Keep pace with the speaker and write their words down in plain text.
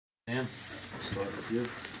Man, I'll start with you.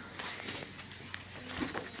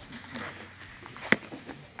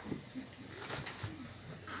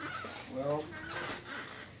 Well,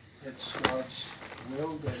 it's God's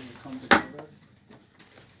will that we come together,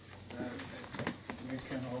 that we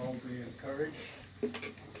can all be encouraged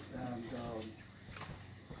and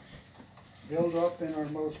build up in our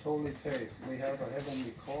most holy faith. We have a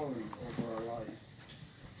heavenly calling over our life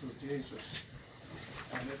through Jesus,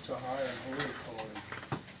 and it's a high and holy calling.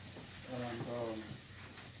 And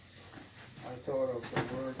I thought of the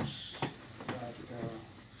words that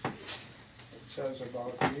it says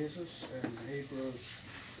about Jesus in Hebrews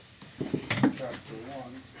chapter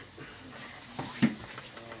 1.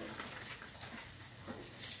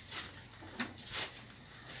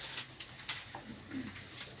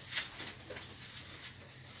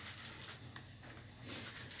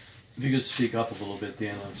 If you could speak up a little bit,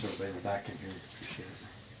 Dan, so everybody in the back can hear you. Appreciate it.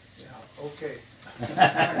 Yeah, okay.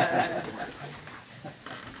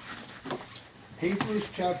 Hebrews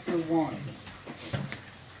chapter 1.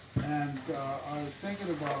 And I was thinking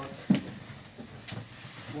about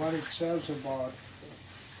what it says about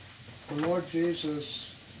the Lord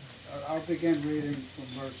Jesus. I'll begin reading from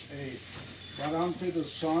verse 8. But unto the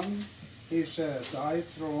Son he says, Thy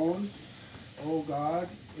throne, O God,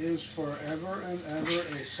 is forever and ever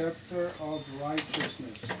a scepter of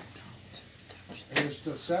righteousness. It is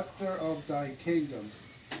the scepter of thy kingdom.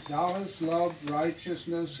 Thou hast loved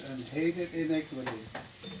righteousness and hated iniquity.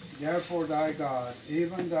 Therefore thy God,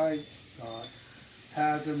 even thy God,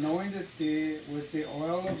 hath anointed thee with the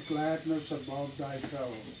oil of gladness above thy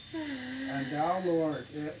fellows. And thou, Lord,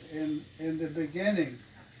 in the beginning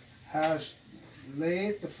hast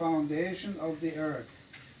laid the foundation of the earth,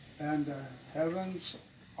 and the heavens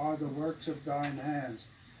are the works of thine hands.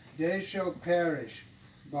 They shall perish,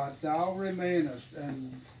 but thou remainest,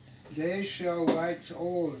 and they shall wax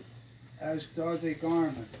old as does a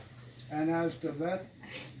garment, and as the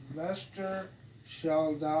vesture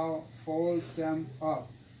shall thou fold them up,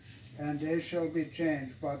 and they shall be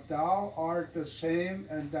changed. But thou art the same,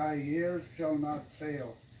 and thy years shall not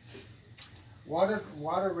fail. What a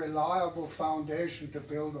reliable foundation to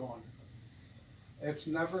build on. It's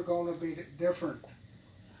never going to be different.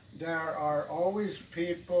 There are always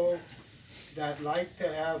people that like to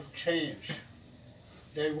have change.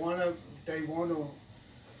 They want to.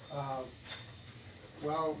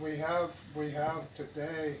 Well, we have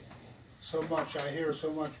today so much. I hear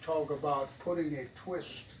so much talk about putting a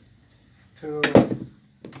twist to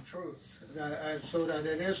truth, so that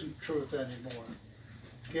it isn't truth anymore.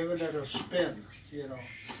 Giving it a spin,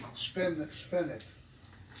 spin it.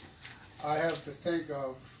 I have to think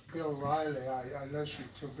of Bill Riley. I listen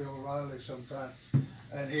to Bill Riley sometimes,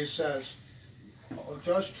 and he says, oh,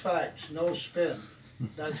 just facts, no spin.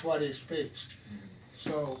 That's what he speaks.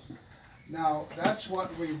 So now that's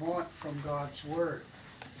what we want from God's Word.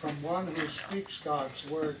 From one who speaks God's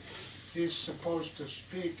Word, he's supposed to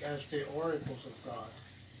speak as the oracles of God.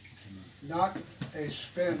 Not a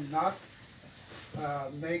spin, not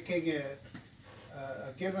making it,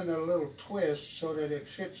 giving it a little twist so that it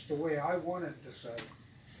fits the way I want it to say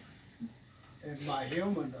in my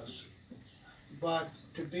humanness. But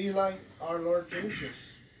to be like our Lord Jesus.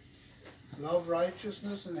 Love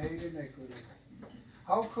righteousness and hate iniquity.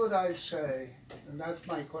 How could I say, and that's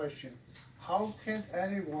my question, how can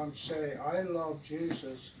anyone say, I love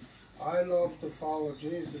Jesus, I love to follow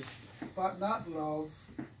Jesus, but not love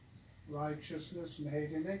righteousness and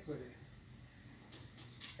hate iniquity?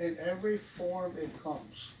 In every form it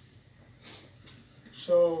comes.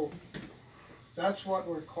 So that's what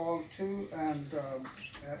we're called to, and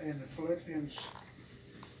in Philippians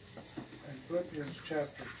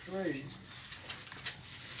chapter 3,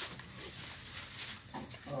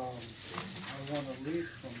 I want to read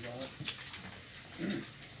from that.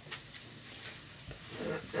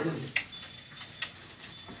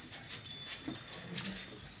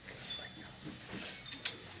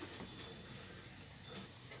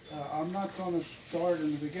 I'm not going to start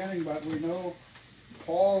in the beginning, but we know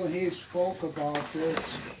Paul, he spoke about this,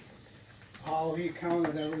 how he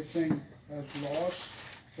counted everything as lost,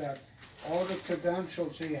 that all the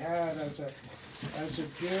credentials he had as a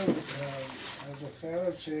Jew, as a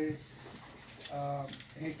Pharisee,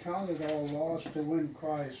 he counted all lost to win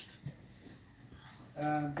Christ.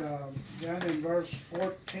 And then in verse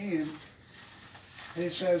 14, he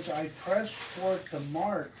says, I press toward the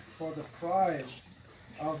mark for the prize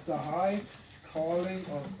of the high calling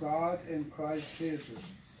of God in Christ Jesus.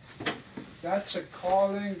 That's a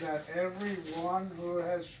calling that everyone who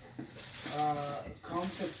has come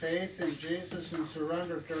to faith in Jesus and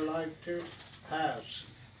surrendered their life to has.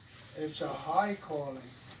 It's a high calling.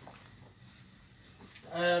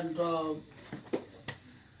 And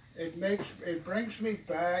it brings me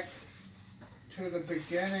back to the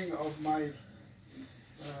beginning of my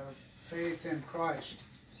faith in Christ.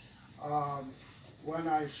 When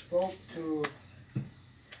I spoke to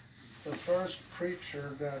the first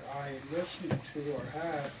preacher that I listened to or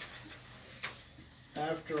had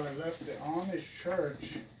after I left the Amish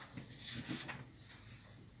church,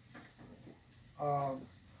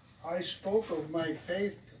 I spoke of my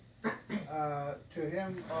faith to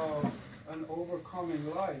him of an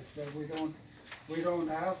overcoming life, that we don't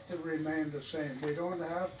have to remain the same. We don't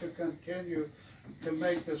have to continue to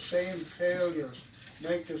make the same failures,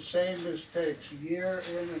 make the same mistakes year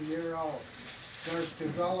in and year out. There's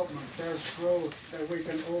development, there's growth that we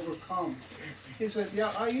can overcome. He said,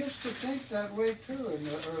 yeah, I used to think that way too in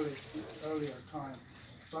the earlier time,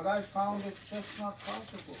 but I found it just not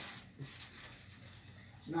possible.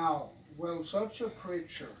 Now, will such a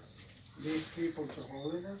preacher lead people to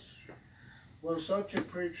holiness? Will such a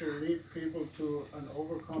preacher lead people to an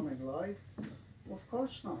overcoming life? Of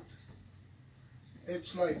course not.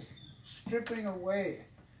 It's like stripping away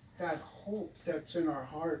that hope that's in our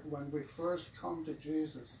heart when we first come to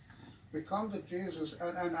Jesus. We come to Jesus,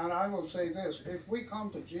 and I will say this, if we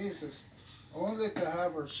come to Jesus only to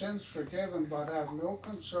have our sins forgiven but have no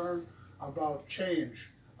concern about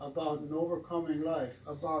change, about an overcoming life,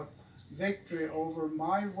 about victory over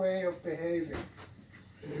my way of behaving,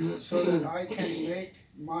 so that I can make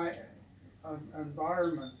my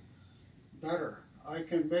environment better, I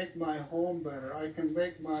can make my home better, I can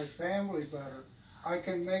make my family better, I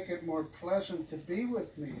can make it more pleasant to be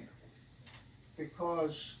with me,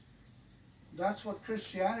 because that's what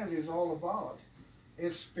Christianity is all about.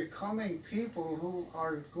 It's becoming people who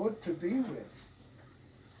are good to be with,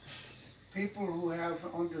 people who have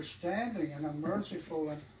understanding and are merciful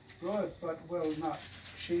and good, but will not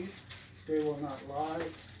cheat, they will not lie.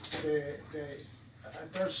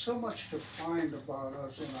 There's so much to find about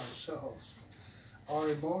us in ourselves. Our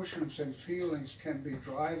emotions and feelings can be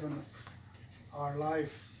driving our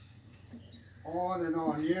life on and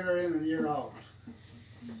on, year in and year out.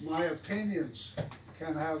 My opinions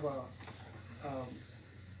can have a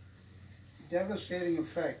devastating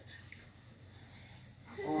effect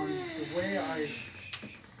on the way I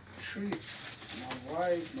treat my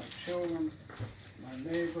wife, my children,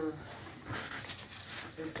 my neighbor.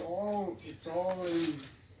 It's all in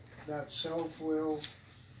that self-will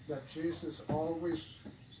that Jesus always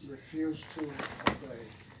refused to obey.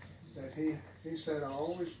 That he said, I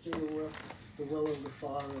always do the will of the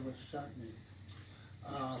Father who sent me.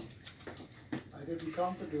 I didn't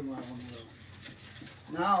come to do my own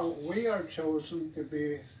will. Now we are chosen to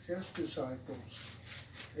be his disciples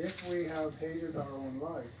if we have hated our own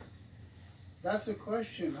life. That's the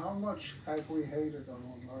question. How much have we hated our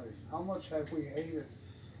own life? How much have we hated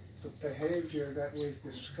the behavior that we've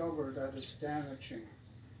discovered that is damaging,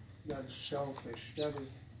 that is selfish, that is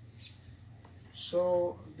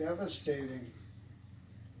so devastating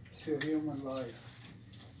to human life?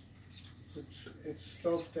 It's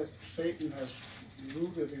stuff that Satan has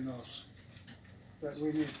rooted in us that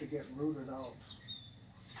we need to get rooted out.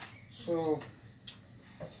 So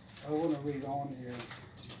I want to read on here.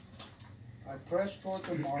 I press toward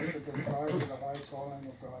the mark of the prize of the high calling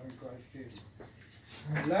of God in Christ Jesus.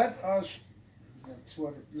 Let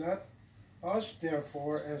us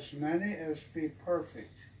therefore, as many as be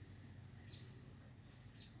perfect.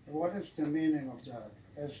 What is the meaning of that?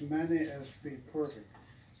 As many as be perfect.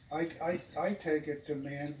 I take it to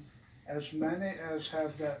mean as many as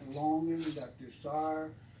have that longing, that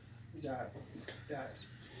desire, that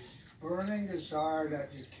burning desire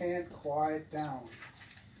that you can't quiet down,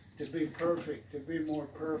 to be perfect, to be more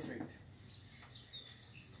perfect.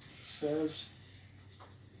 Says,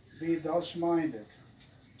 be thus minded.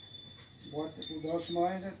 What thus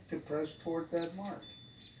minded? To press toward that mark.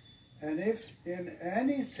 And if in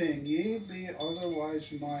anything ye be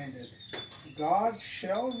otherwise minded, God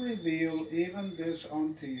shall reveal even this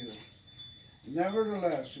unto you.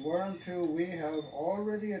 Nevertheless, whereunto we have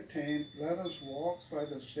already attained, let us walk by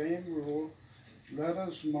the same rule, let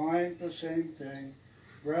us mind the same thing.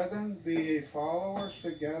 Brethren, be ye followers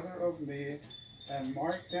together of me, and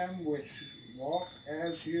mark them which walk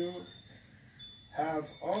as you have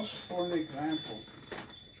us for an example.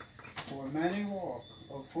 For many walk,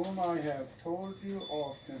 of whom I have told you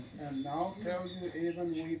often, and now tell you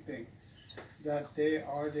even weeping, that they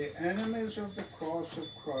are the enemies of the cross of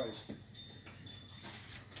Christ.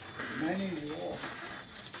 Many walk.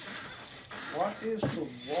 What is the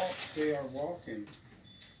walk they are walking?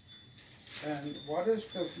 And what is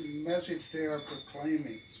the message they are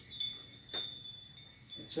proclaiming?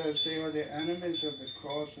 It says they are the enemies of the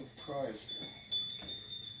cross of Christ.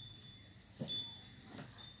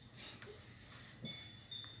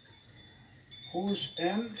 Whose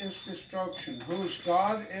end is destruction, whose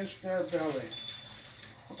God is their belly,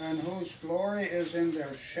 and whose glory is in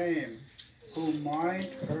their shame, who mind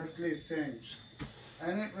earthly things.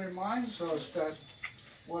 And it reminds us that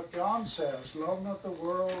what John says, love not the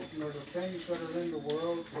world, nor the things that are in the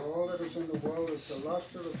world, for all that is in the world is the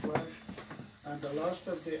lust of the flesh, and the lust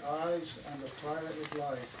of the eyes, and the pride of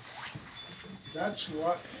life. That's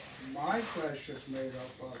what my flesh is made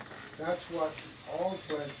up of. That's what all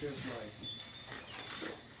flesh is like.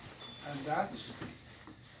 And that's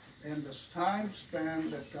in this time span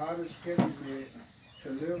that God has given me to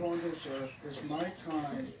live on this earth is my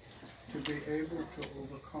time to be able to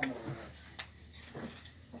overcome all that.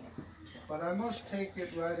 But I must take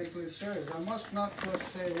it radically serious. I must not just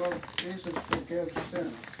say, well, Jesus forgives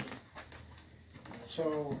sin.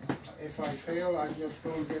 So if I fail, I just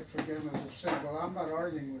don't get forgiveness of sin. Well, I'm not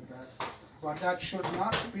arguing with that. But that should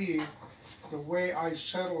not be the way I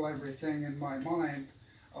settle everything in my mind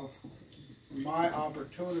of my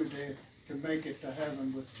opportunity to make it to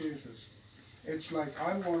heaven with Jesus. It's like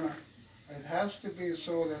it has to be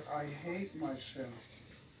so that I hate my sin.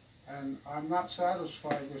 And I'm not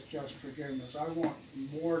satisfied with just forgiveness. I want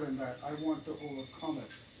more than that. I want to overcome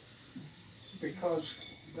it. Because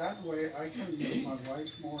that way I can make my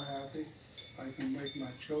wife more happy. I can make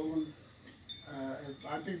my children.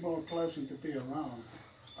 I'd be more pleasant to be around.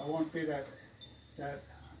 I won't be that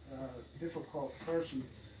difficult person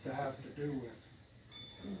to have to do with.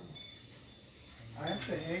 I have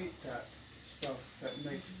to hate that stuff that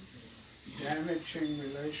makes damaging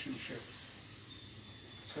relationships.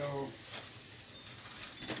 So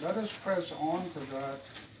let us press on to that.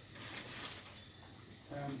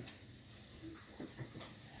 And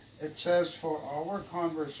it says, for our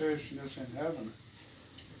conversation is in heaven,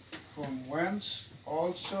 from whence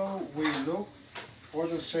also we look for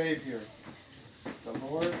the Savior, the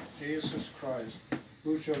Lord Jesus Christ,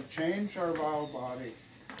 who shall change our vile body,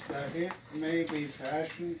 that it may be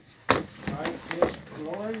fashioned like his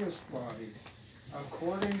glorious body,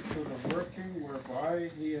 according to the working whereby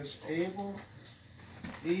he is able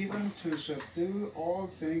even to subdue all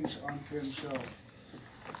things unto himself.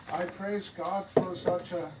 I praise God for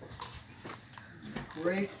such a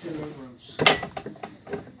great deliverance.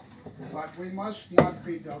 But we must not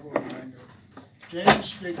be double-minded. James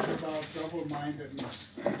speaks about double-mindedness.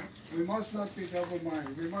 We must not be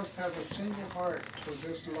double-minded. We must have a single heart for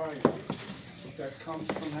this life that comes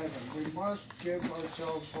from heaven. We must give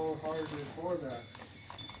ourselves wholeheartedly for that.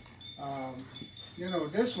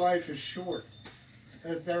 This life is short.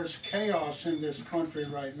 There's chaos in this country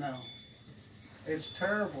right now. It's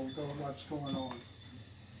terrible what's going on.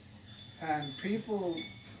 And people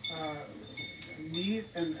need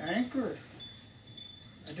an anchor.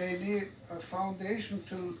 They need a foundation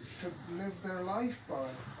to live their life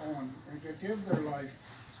on, and to give their life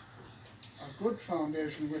a good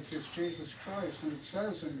foundation, which is Jesus Christ. And it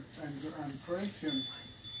says in Corinthians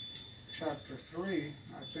chapter 3,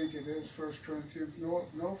 I think it is 1 Corinthians,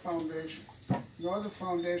 no foundation, no other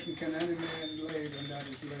foundation can any man lay than that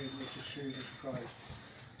is laid, which is Jesus Christ.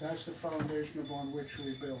 That's the foundation upon which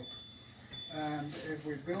we build. And if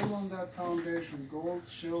we build on that foundation, gold,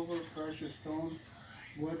 silver, precious stone,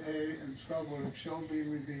 wood, hay, and stubble, it shall be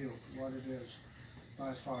revealed what it is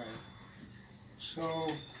by fire.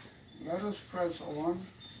 So let us press on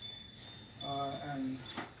and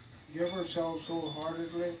give ourselves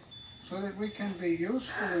wholeheartedly so that we can be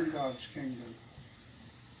useful in God's kingdom.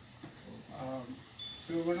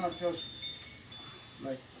 So we're not just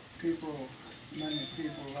like many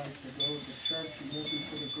people like to go to church and listen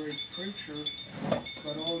to the great preacher,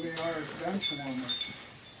 but all they are is bench warmers.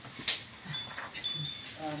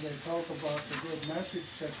 And they talk about the good message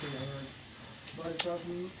that they heard, but it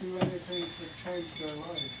doesn't do anything to change their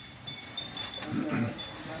life. And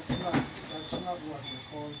that's not what we're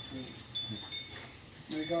called to.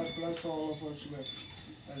 May God bless all of us with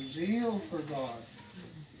a zeal for God.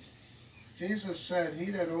 Jesus said,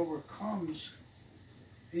 he that overcomes,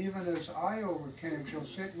 even as I overcame, shall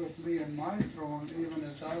sit with me in my throne, even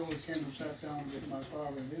as I overcame and sat down with my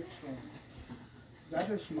Father in his throne. That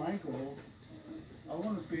is my goal. I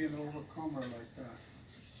want to be an overcomer like that.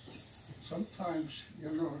 Sometimes,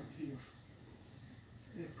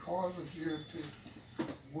 it causes you to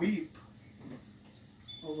weep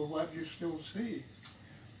over what you still see.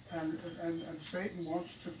 And Satan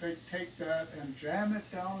wants to take that and jam it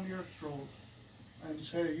down your throat and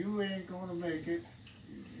say, you ain't going to make it.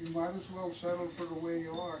 You might as well settle for the way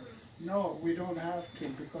you are. No, we don't have to,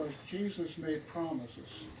 because Jesus made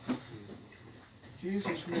promises.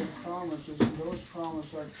 Jesus made promises, and those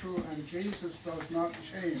promises are true, and Jesus does not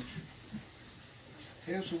change.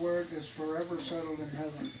 His word is forever settled in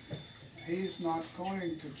heaven. He's not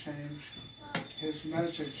going to change his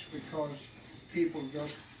message because people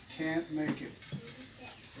just can't make it.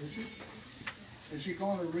 Is he? Is he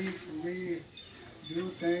going to redo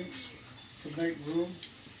things to make room?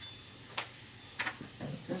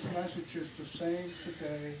 His message is the same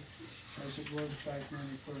today as it was back when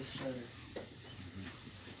he first said it.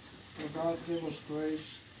 Will God give us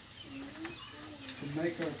grace to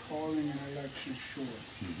make our calling and election sure.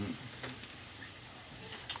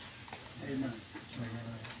 Amen.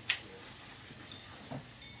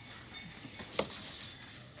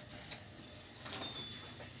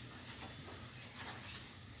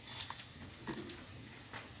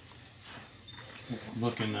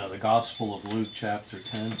 Look in the Gospel of Luke, chapter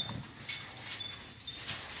 10.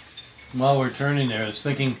 While we're turning there, I was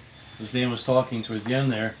thinking, as Dan was talking towards the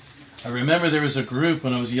end there, I remember there was a group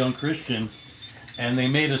when I was a young Christian, and they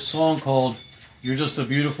made a song called "You're Just a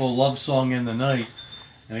Beautiful Love Song in the Night."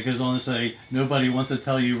 And it goes on to say, nobody wants to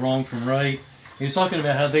tell you wrong from right. He's talking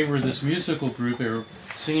about how they were this musical group. They were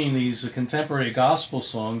singing these contemporary gospel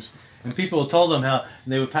songs, and people would tell them how,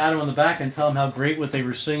 and they would pat them on the back and tell them how great what they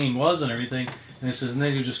were singing was and everything. And he says, and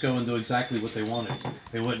they would just go and do exactly what they wanted.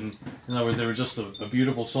 They wouldn't, in other words, they were just a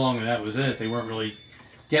beautiful song and that was it. They weren't really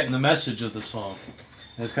getting the message of the song.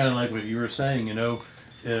 And it's kind of like what you were saying, you know,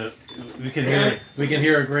 we can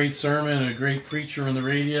hear a great sermon and a great preacher on the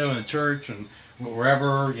radio and the church and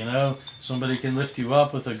wherever, you know, somebody can lift you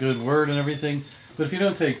up with a good word and everything. But if you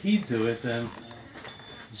don't take heed to it, then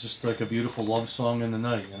it's just like a beautiful love song in the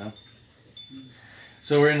night, you know.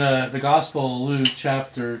 So we're in the Gospel of Luke,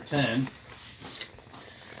 chapter 10.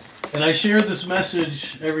 And I share this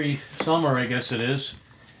message every summer, I guess it is,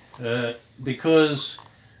 because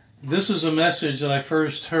this is a message that I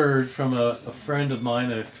first heard from a friend of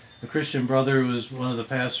mine, a Christian brother who was one of the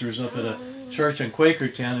pastors up at a church in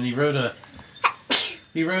Quakertown, and he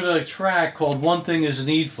wrote a tract called "One Thing Is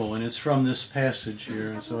Needful," and it's from this passage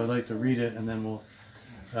here. And so I'd like to read it, and then we'll.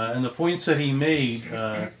 And the points that he made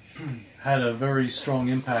had a very strong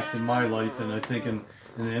impact in my life, and I think in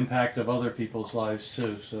the impact of other people's lives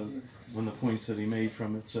too. So, one of the points that he made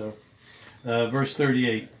from it. So, verse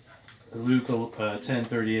 38, Luke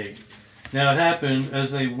 10:38. Now it happened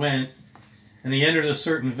as they went, and he entered a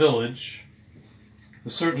certain village. A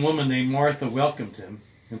certain woman named Martha welcomed him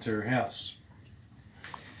into her house,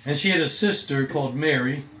 and she had a sister called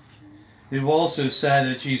Mary, who also sat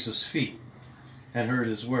at Jesus' feet and heard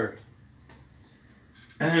his word.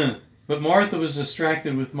 But Martha was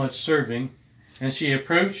distracted with much serving. And she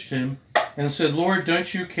approached him and said, "Lord,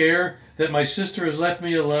 don't you care that my sister has left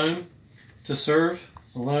me alone to serve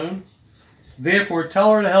alone? Therefore,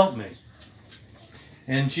 tell her to help me."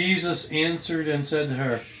 And Jesus answered and said to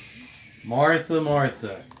her, "Martha,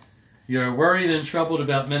 Martha, you are worried and troubled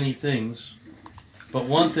about many things, but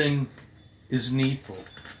one thing is needful.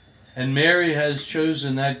 And Mary has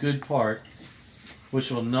chosen that good part, which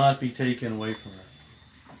will not be taken away from her."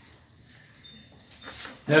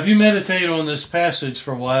 Now, if you meditate on this passage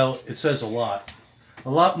for a while, it says a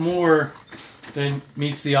lot more than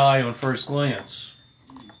meets the eye on first glance.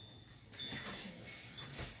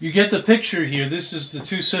 You get the picture here. This is the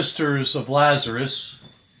two sisters of Lazarus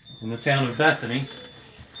in the town of Bethany.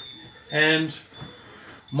 And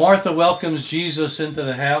Martha welcomes Jesus into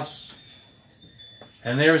the house.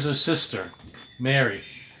 And there's his sister, Mary.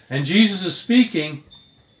 And Jesus is speaking,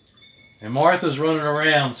 and Martha's running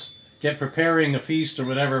around, preparing a feast or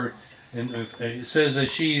whatever, and it says that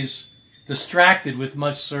she's distracted with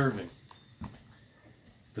much serving.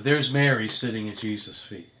 But there's Mary sitting at Jesus'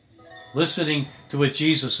 feet, listening to what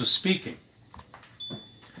Jesus is speaking.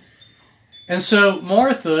 And so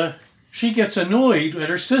Martha, she gets annoyed at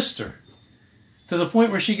her sister, to the point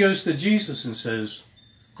where she goes to Jesus and says,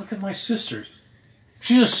 "Look at my sister.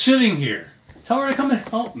 She's just sitting here. Tell her to come and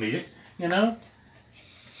help me," you know.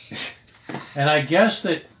 And I guess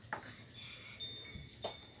that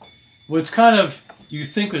what's kind of you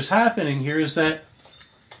think is happening here is that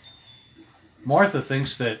Martha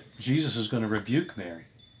thinks that Jesus is going to rebuke Mary.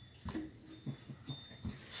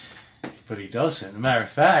 But he doesn't. As a matter of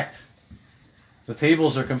fact, the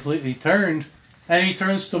tables are completely turned, and he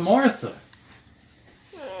turns to Martha.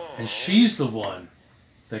 And she's the one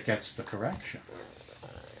that gets the correction.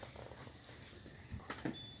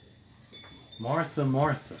 "Martha,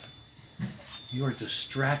 Martha, you are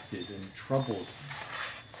distracted and troubled."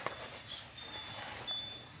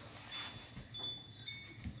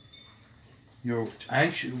 You're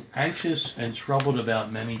anxious and troubled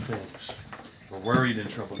about many things. Or worried and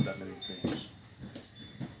troubled about many things.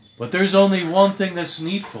 But there's only one thing that's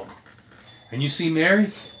needful. And you see Mary?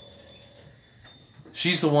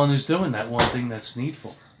 She's the one who's doing that one thing that's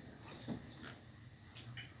needful.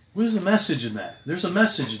 What is the message in that? There's a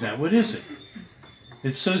message in that. What is it?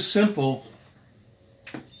 It's so simple.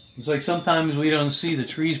 It's like sometimes we don't see the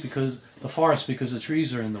trees the forest because the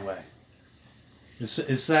trees are in the way.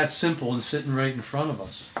 It's that simple and sitting right in front of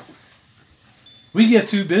us. We get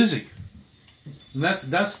too busy. And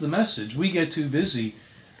that's the message. We get too busy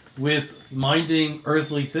with minding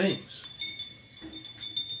earthly things.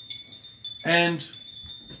 And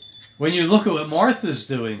when you look at what Martha's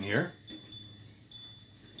doing here,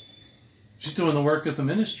 she's doing the work of the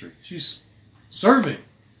ministry. She's serving.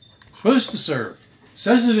 Supposed to serve.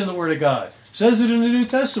 Says it in the Word of God. Says it in the New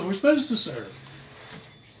Testament. We're supposed to serve.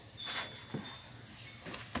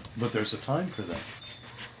 But there's a time for that.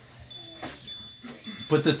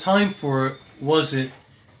 But the time for it wasn't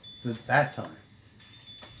that time.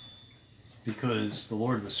 Because the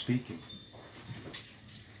Lord was speaking.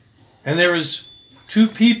 And there was two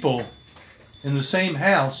people in the same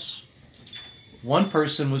house. One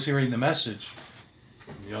person was hearing the message,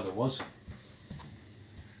 and the other wasn't.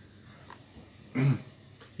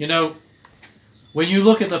 You know, when you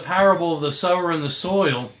look at the parable of the sower and the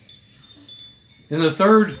soil, in the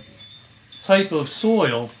third type of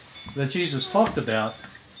soil that Jesus talks about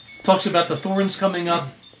the thorns coming up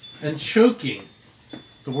and choking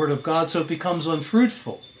the Word of God so it becomes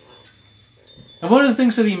unfruitful. And one of the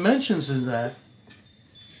things that he mentions is that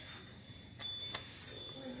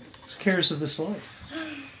is cares of this life.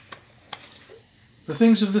 The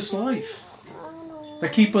things of this life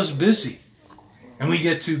that keep us busy. And we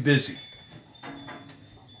get too busy.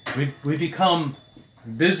 We become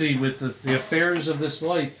busy with the affairs of this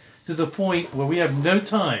life to the point where we have no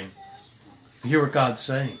time to hear what God's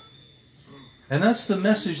saying. And that's the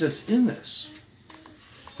message that's in this.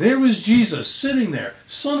 There was Jesus sitting there,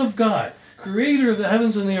 Son of God, Creator of the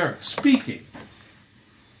heavens and the earth, speaking.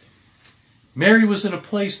 Mary was in a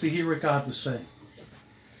place to hear what God was saying.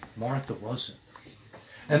 Martha wasn't.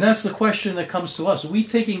 And that's the question that comes to us. Are we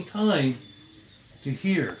taking time to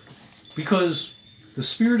hear? Because the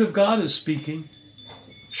Spirit of God is speaking.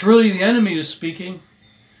 Surely the enemy is speaking.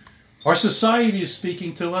 Our society is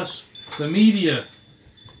speaking to us. The media,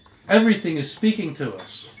 everything is speaking to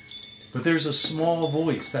us. But there's a small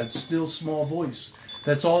voice, that still small voice,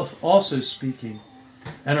 that's also speaking.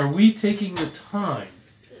 And are we taking the time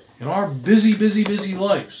in our busy, busy, busy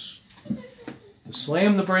lives to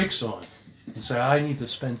slam the brakes on and say, I need to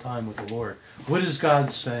spend time with the Lord? What is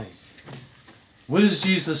God saying? What is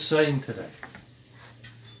Jesus saying today?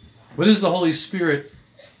 What does the Holy Spirit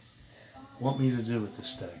want me to do with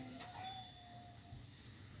this day?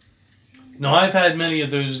 Now, I've had many of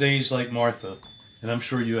those days like Martha, and I'm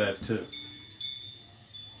sure you have too.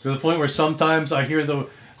 To the point where sometimes I hear the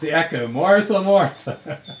echo, Martha,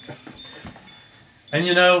 Martha. And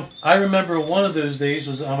you know, I remember one of those days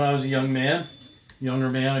was when I was a younger man,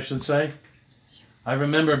 I should say. I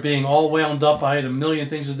remember being all wound up. I had a million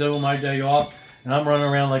things to do on my day off, and I'm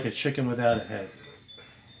running around like a chicken without a head.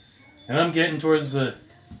 And I'm getting towards the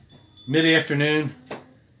mid-afternoon,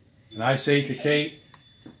 and I say to Kate,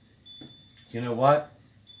 you know what?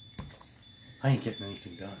 I ain't getting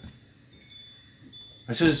anything done.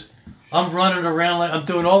 I says, I'm running around, like I'm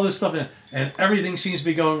doing all this stuff, and everything seems to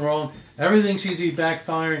be going wrong. Everything seems to be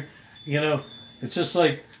backfiring. You know, it's just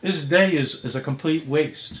like this day is a complete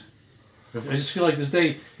waste. I just feel like this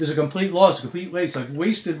day is a complete loss, a complete waste. I've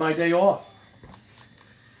wasted my day off.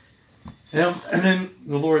 And then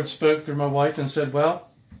the Lord spoke through my wife and said, well,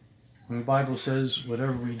 the Bible says,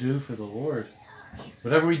 whatever we do for the Lord,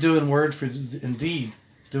 whatever we do in word and deed,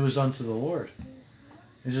 do as unto the Lord.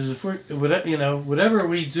 He says, if whatever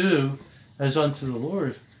we do as unto the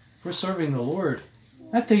Lord, if we're serving the Lord,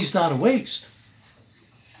 that day's not a waste.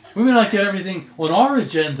 We may not get everything on our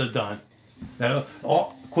agenda done. Now,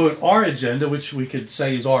 quote, our agenda, which we could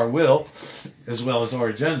say is our will, as well as our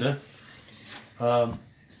agenda.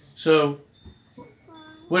 So,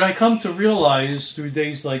 what I come to realize through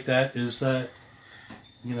days like that is that,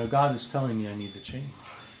 you know, God is telling me I need to change.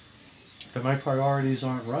 That my priorities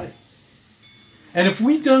aren't right. And if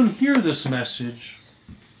we don't hear this message,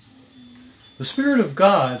 the Spirit of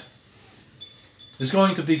God is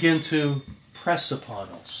going to begin to press upon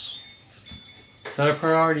us that our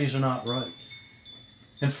priorities are not right.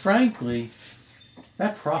 And frankly,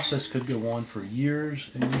 that process could go on for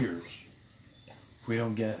years and years if we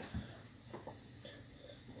don't get it.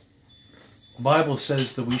 The Bible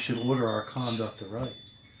says that we should order our conduct aright.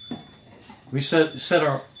 We set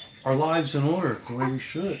our lives in order the way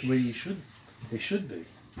they should be.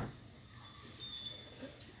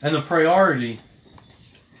 And the priority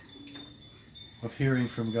of hearing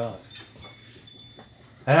from God.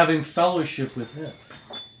 And having fellowship with Him.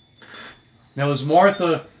 Now, is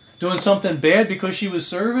Martha doing something bad because she was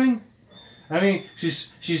serving? I mean,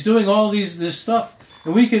 she's doing all this stuff.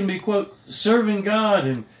 And we can be, quote, serving God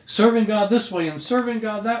and serving God this way and serving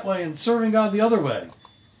God that way and serving God the other way.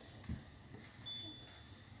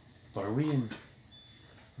 But are we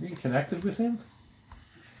connected with Him?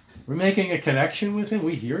 We're making a connection with Him?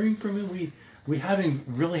 We hearing from Him? We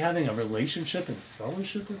really having a relationship and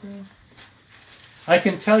fellowship with Him? I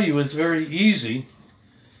can tell you it's very easy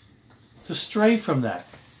to stray from that.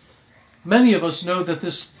 Many of us know that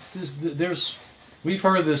we've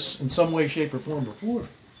heard this in some way, shape, or form before.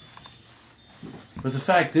 But the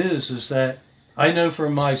fact is that I know for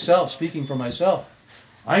myself, speaking for myself,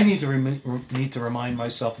 I need to remind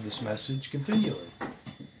myself of this message continually.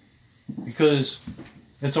 Because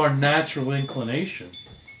it's our natural inclination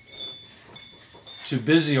to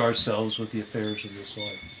busy ourselves with the affairs of this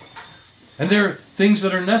life. And there are things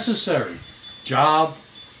that are necessary. Job,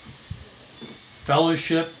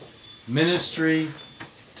 fellowship, ministry,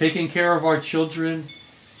 taking care of our children,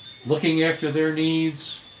 looking after their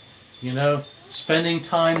needs, spending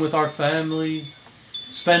time with our family,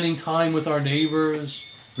 spending time with our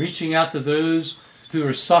neighbors, reaching out to those who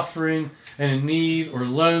are suffering and in need or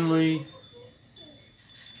lonely.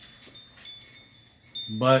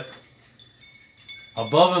 But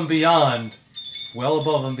above and beyond, well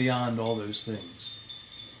above and beyond all those things,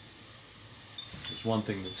 there's one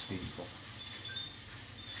thing that's needful.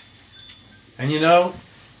 And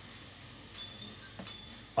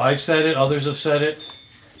I've said it, others have said it,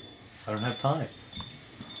 I don't have time.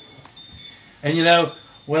 And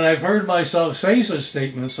when I've heard myself say such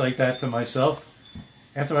statements like that to myself,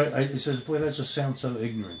 after it says, boy, that just sounds so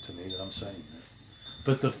ignorant to me that I'm saying that.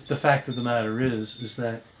 But the fact of the matter is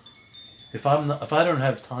that if I don't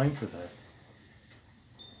have time for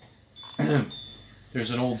that,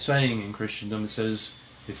 there's an old saying in Christendom that says,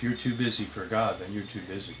 if you're too busy for God, then you're too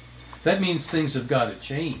busy. That means things have got to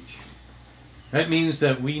change. That means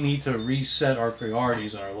that we need to reset our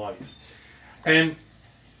priorities in our life. And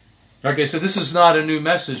like I said, this is not a new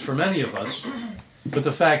message for many of us, but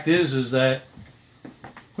the fact is that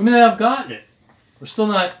we may not have gotten it. We're still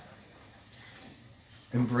not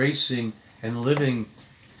embracing and living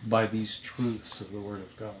by these truths of the Word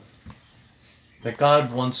of God. That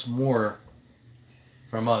God wants more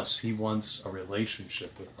from us. He wants a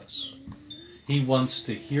relationship with us. He wants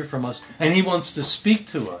to hear from us, and He wants to speak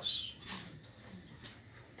to us.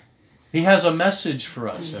 He has a message for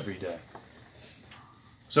us every day.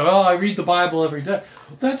 So, I read the Bible every day.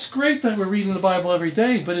 That's great that we're reading the Bible every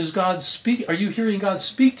day, but is God speak? Are you hearing God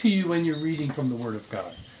speak to you when you're reading from the Word of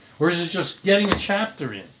God? Or is it just getting a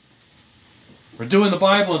chapter in? We're doing the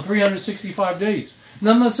Bible in 365 days. And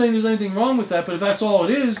I'm not saying there's anything wrong with that, but if that's all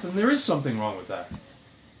it is, then there is something wrong with that.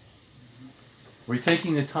 We're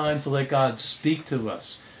taking the time to let God speak to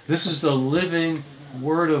us. This is the living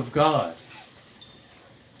Word of God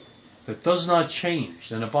that does not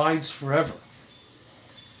change and abides forever.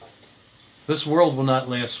 This world will not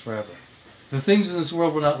last forever. The things in this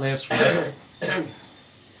world will not last forever.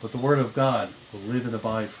 But the Word of God will live and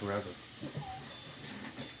abide forever.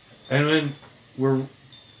 And when we're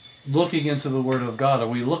looking into the Word of God, are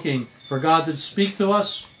we looking for God to speak to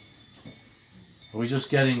us? Or are we just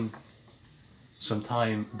getting some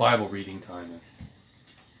time, Bible reading time in?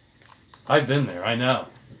 I've been there, I know.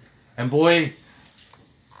 And boy,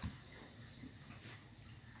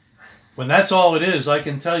 when that's all it is, I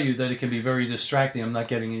can tell you that it can be very distracting. I'm not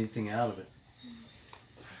getting anything out of it.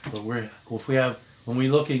 But when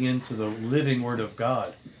we're looking into the living Word of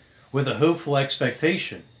God with a hopeful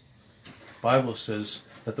expectation, the Bible says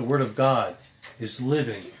that the Word of God is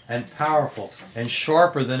living and powerful and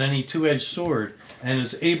sharper than any two-edged sword and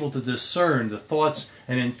is able to discern the thoughts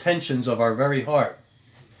and intentions of our very heart.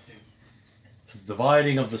 The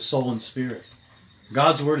dividing of the soul and spirit.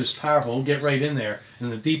 God's Word is powerful. We'll get right in there in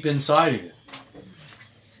the deep inside of it.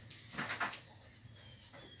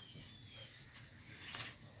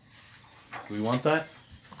 Do we want that?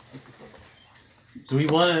 Do we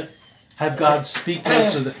want to have God speak to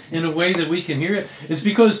us in a way that we can hear it? It's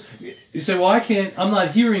because you say, well, I'm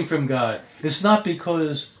not hearing from God. It's not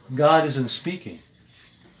because God isn't speaking.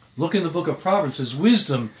 Look in the book of Proverbs. His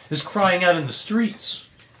wisdom is crying out in the streets.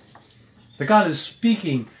 That God is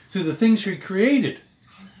speaking through the things He created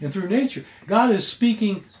and through nature. God is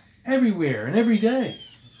speaking everywhere and every day.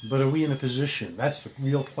 But are we in a position? That's the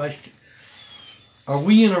real question. Are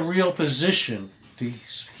we in a real position to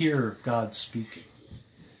hear God speaking?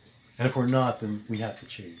 And if we're not, then we have to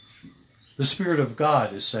change. The Spirit of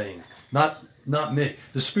God is saying, not me,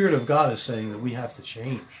 the Spirit of God is saying that we have to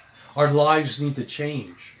change. Our lives need to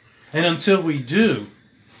change. And until we do,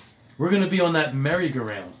 we're going to be on that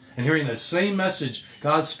merry-go-round and hearing that same message,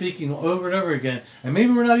 God speaking over and over again, and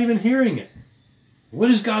maybe we're not even hearing it. What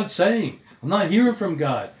is God saying? I'm not hearing from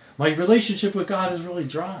God. My relationship with God is really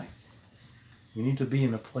dry. We need to be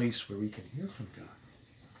in a place where we can hear from God.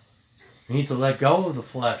 We need to let go of the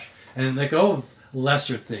flesh and let go of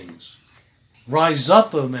lesser things. Rise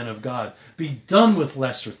up, O men of God. Be done with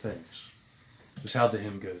lesser things. Is how the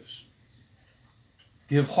hymn goes.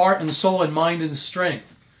 Give heart and soul and mind and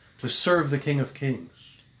strength to serve the King of Kings.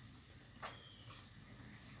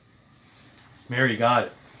 Mary got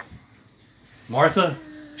it. Martha,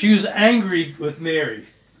 she was angry with Mary.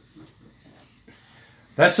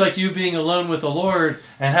 That's like you being alone with the Lord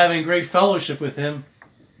and having great fellowship with Him.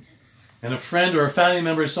 And a friend or a family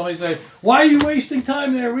member, somebody say, why are you wasting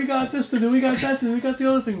time there? We got this to do, we got that to do, we got the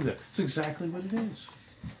other thing to do. It's exactly what it is.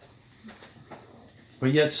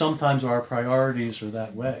 But yet sometimes our priorities are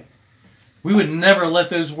that way. We would never let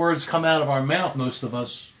those words come out of our mouth, most of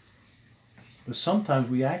us. But sometimes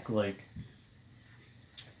we act like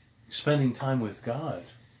spending time with God.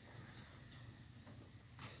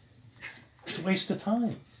 It's a waste of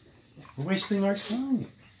time. We're wasting our time.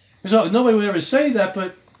 So nobody would ever say that,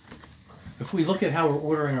 but if we look at how we're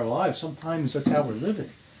ordering our lives, sometimes that's how we're living.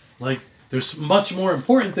 Like, there's much more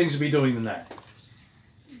important things to be doing than that.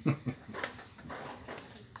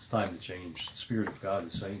 It's time to change. The Spirit of God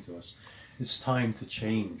is saying to us, it's time to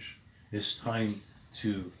change. It's time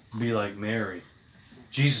to be like Mary.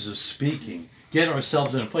 Jesus is speaking. Get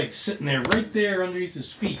ourselves in a place, sitting there, right there underneath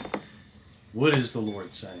His feet. What is the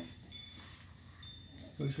Lord saying?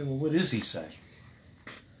 So we say, well, what is He saying?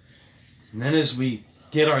 And then as we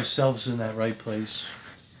get ourselves in that right place,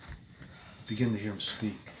 begin to hear Him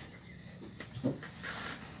speak. We'll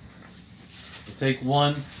take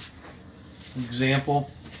one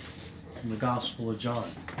example from the Gospel of John.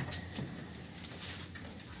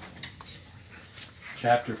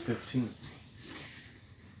 Chapter 15.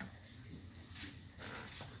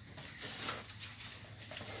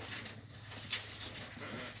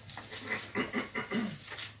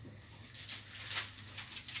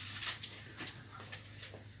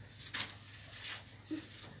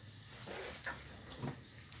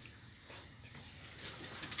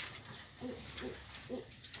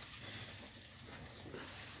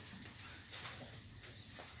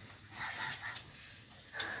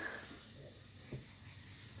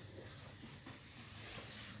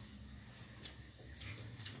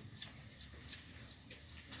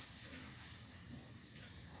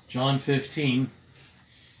 John 15,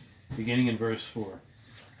 beginning in verse 4.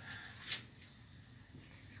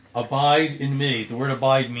 Abide in me. The word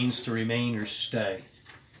abide means to remain or stay.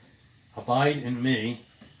 Abide in me,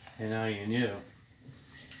 and I in you.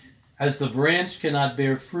 As the branch cannot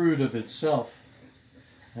bear fruit of itself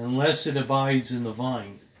unless it abides in the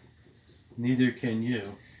vine, neither can you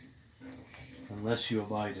unless you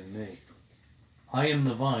abide in me. I am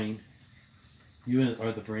the vine, you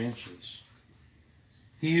are the branches.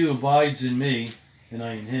 He who abides in me, and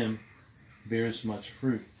I in him, bears much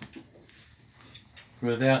fruit. For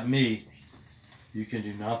without me, you can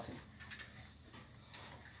do nothing.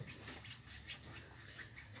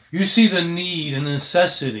 You see the need and the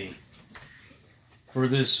necessity for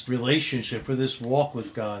this relationship, for this walk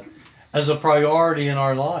with God, as a priority in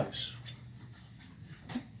our lives.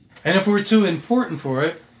 And if we're too important for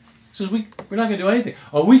it, says we're not going to do anything.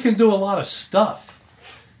 Oh, we can do a lot of stuff.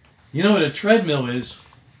 You know what a treadmill is?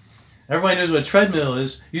 Everybody knows what a treadmill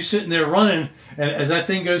is. You're sitting there running, and as that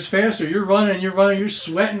thing goes faster, you're running, you're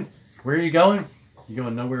sweating. Where are you going? You're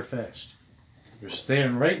going nowhere fast. You're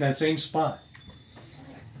staying right in that same spot.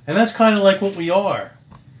 And that's kind of like what we are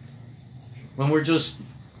when we're just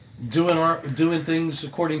doing things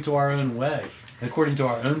according to our own way, according to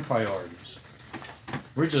our own priorities.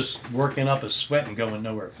 We're just working up a sweat and going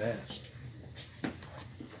nowhere fast.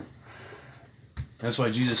 That's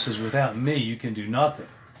why Jesus says, without me, you can do nothing.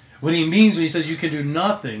 What he means when he says you can do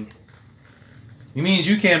nothing, he means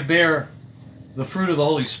you can't bear the fruit of the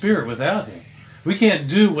Holy Spirit without him. We can't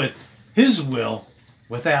do what his will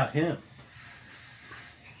without him.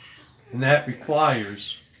 And that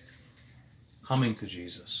requires coming to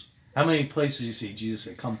Jesus. How many places you see Jesus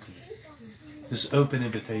say, come to me? This open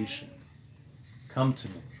invitation. Come to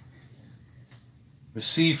me.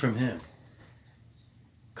 Receive from him.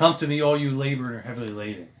 Come to me, all you labor and are heavily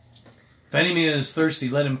laden. If any man is thirsty,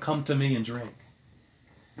 let him come to me and drink.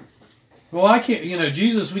 Well, I can't,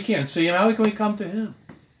 Jesus, we can't see him. How can we come to him?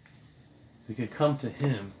 We can come to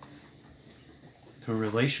him to a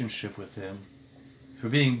relationship with him, for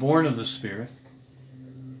being born of the Spirit.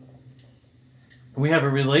 We have a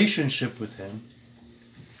relationship with him.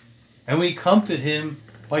 And we come to him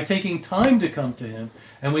by taking time to come to him.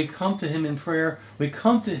 And we come to him in prayer. We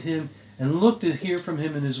come to him and look to hear from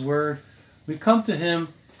him in his word. We come to him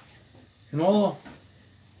in all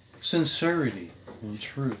sincerity and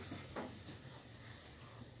truth.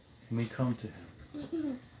 And we come to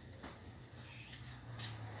him.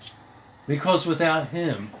 Because without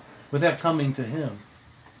him, without coming to him,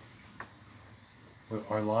 we're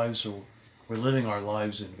living our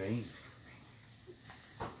lives in vain.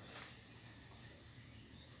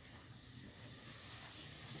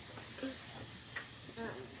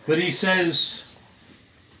 But he says,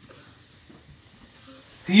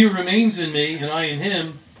 he who remains in me and I in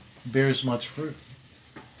him bears much fruit.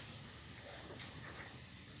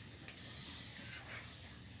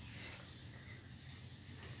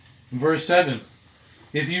 In verse 7,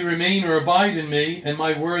 if you remain or abide in me and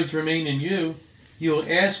my words remain in you, you will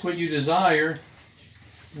ask what you desire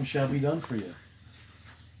and shall be done for you.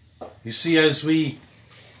 You see, as we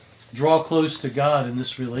draw close to God in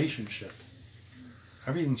this relationship,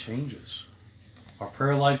 everything changes. Our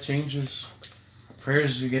prayer life changes. Our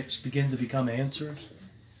prayers begin to become answered.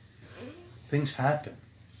 Things happen.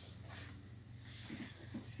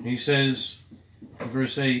 And he says, in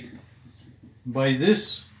verse 8, by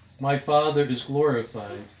this my Father is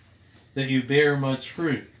glorified, that you bear much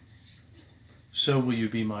fruit. So will you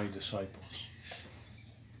be my disciples.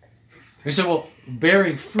 He said, well,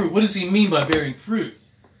 bearing fruit. What does he mean by bearing fruit?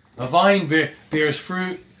 A vine bears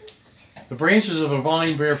fruit. The branches of a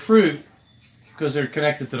vine bear fruit because they're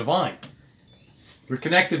connected to the vine. We're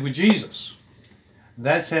connected with Jesus.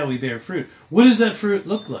 That's how we bear fruit. What does that fruit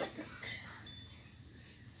look like?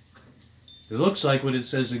 It looks like what it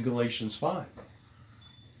says in Galatians 5.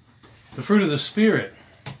 The fruit of the Spirit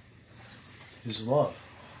is love.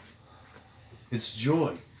 It's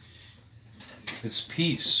joy. It's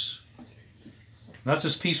peace. Not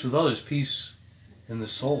just peace with others, peace in the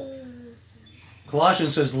soul.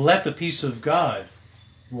 Colossians says, let the peace of God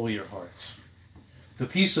rule your hearts. The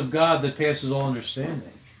peace of God that passes all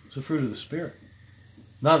understanding. It's the fruit of the Spirit.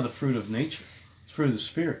 Not the fruit of nature. It's fruit of the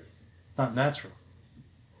Spirit. Not natural.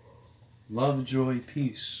 Love, joy,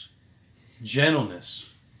 peace, gentleness,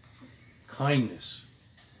 kindness,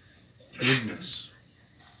 goodness,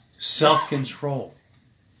 self-control.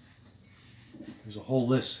 There's a whole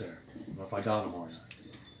list there. I don't know if I got them all or not.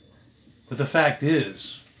 But the fact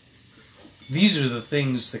is, these are the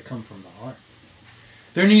things that come from the heart.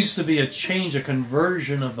 There needs to be a change, a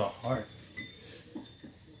conversion of the heart.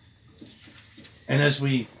 And as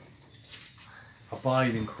we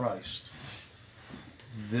abide in Christ,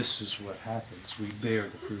 this is what happens. We bear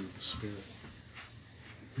the fruit of the Spirit.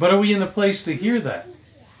 But are we in a place to hear that?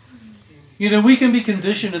 We can be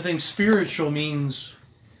conditioned to think spiritual means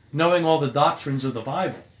knowing all the doctrines of the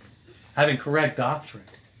Bible, having correct doctrine,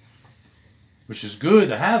 which is good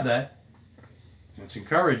to have that. It's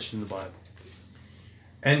encouraged in the Bible.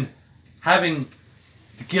 And having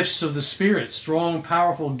the gifts of the Spirit, strong,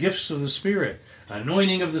 powerful gifts of the Spirit,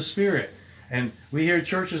 anointing of the Spirit. And we hear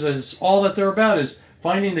churches that it's all that they're about is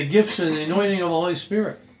finding the gifts and the anointing of the Holy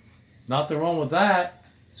Spirit. Nothing wrong with that.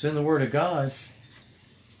 It's in the Word of God.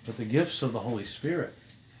 But the gifts of the Holy Spirit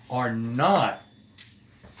are not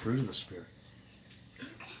fruit of the Spirit.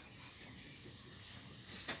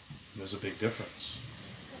 There's a big difference.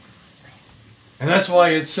 And that's why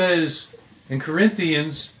it says in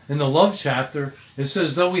Corinthians, in the love chapter, it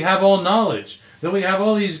says, though we have all knowledge, though we have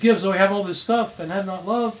all these gifts, though we have all this stuff and have not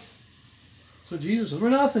love. So Jesus says, we're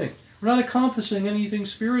nothing. We're not accomplishing anything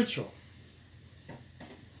spiritual.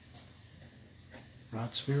 We're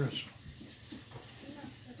not spiritual.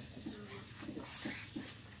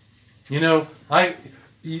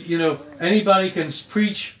 Anybody can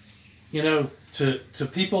preach, to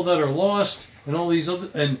people that are lost and all these other,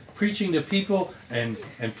 and preaching to people and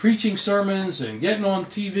preaching sermons and getting on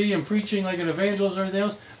TV and preaching like an evangelist and everything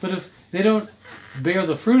else. But if they don't bear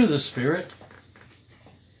the fruit of the Spirit,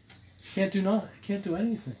 can't do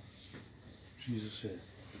anything. Jesus said.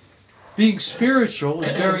 Being spiritual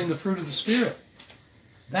is bearing the fruit of the Spirit.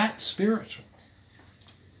 That's spiritual.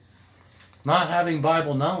 Not having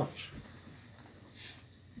Bible knowledge.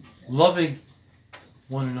 Loving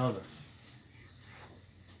one another.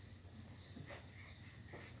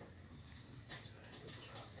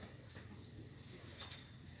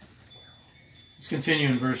 Let's continue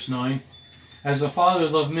in verse 9. As the Father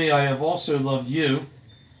loved me, I have also loved you.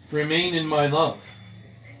 Remain in my love.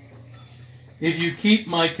 If you keep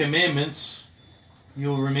my commandments, you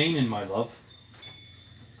will remain in my love,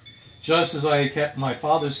 just as I had kept my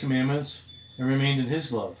Father's commandments and remained in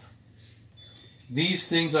his love. These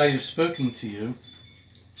things I have spoken to you,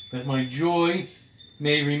 that my joy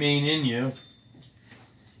may remain in you,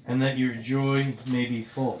 and that your joy may be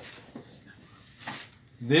full.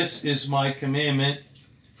 This is my commandment,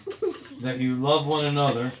 that you love one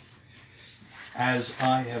another as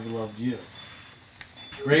I have loved you.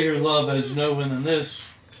 Greater love has no one than this,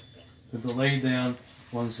 than to lay down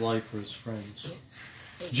one's life for his friends.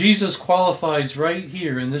 Jesus qualifies right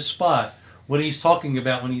here in this spot what he's talking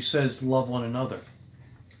about when he says love one another.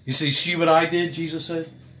 You see what I did, Jesus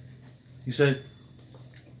said? He said,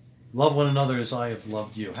 love one another as I have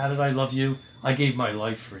loved you. How did I love you? I gave my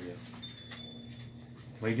life for you.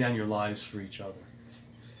 Lay down your lives for each other.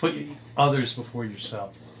 Put others before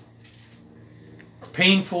yourself.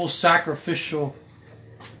 Painful, sacrificial,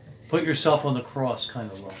 put yourself on the cross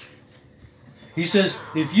kind of love. He says,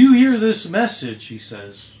 if you hear this message, he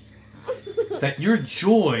says, that your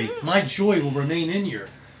joy, my joy will remain in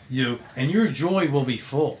you, and your joy will be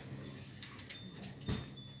full.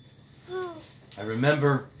 I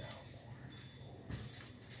remember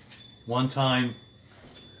one time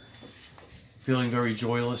feeling very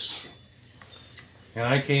joyless, and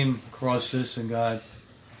I came across this, and God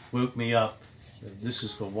woke me up. This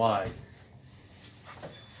is the why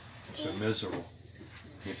you're so miserable.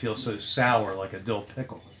 You feel so sour like a dill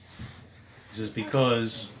pickle. He says,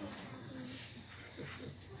 because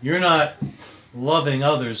you're not loving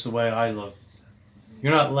others the way I love.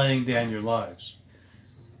 You're not laying down your lives.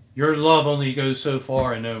 Your love only goes so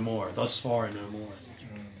far and no more. Thus far and no more.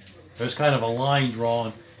 There's kind of a line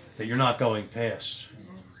drawn that you're not going past.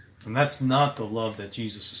 And that's not the love that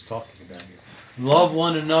Jesus is talking about here. Love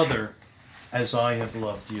one another as I have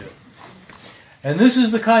loved you. And this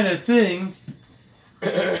is the kind of thing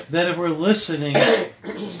that if we're listening,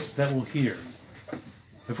 that we'll hear.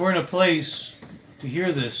 If we're in a place to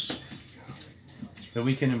hear this, that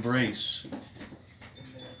we can embrace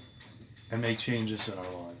and make changes in our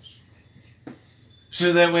lives.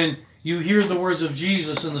 So that when you hear the words of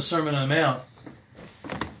Jesus in the Sermon on the Mount,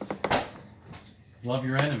 love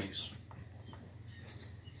your enemies.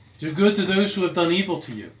 Do good to those who have done evil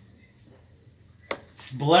to you.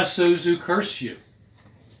 Bless those who curse you.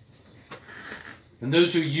 And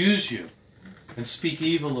those who use you and speak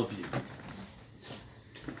evil of you.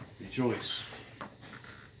 Rejoice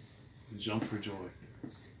and jump for joy.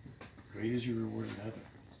 Great is your reward in heaven.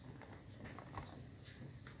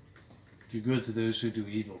 Do good to those who do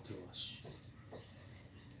evil to us.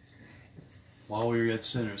 While we were yet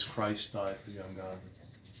sinners, Christ died for the ungodly.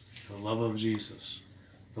 The love of Jesus,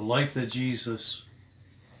 the life that Jesus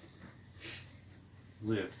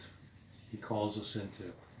lived, he calls us into.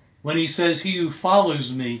 When he says, he who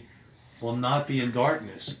follows me will not be in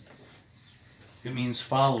darkness, it means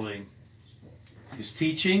following his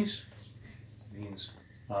teachings, it means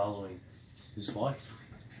following his life,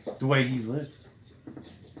 the way he lived.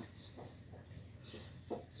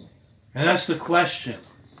 And that's the question.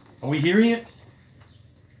 Are we hearing it?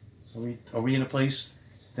 Are we in a place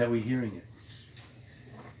that we're hearing it?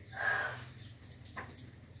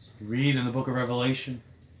 Read in the book of Revelation.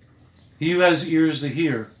 He who has ears to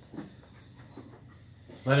hear,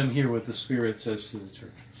 let him hear what the Spirit says to the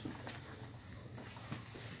church.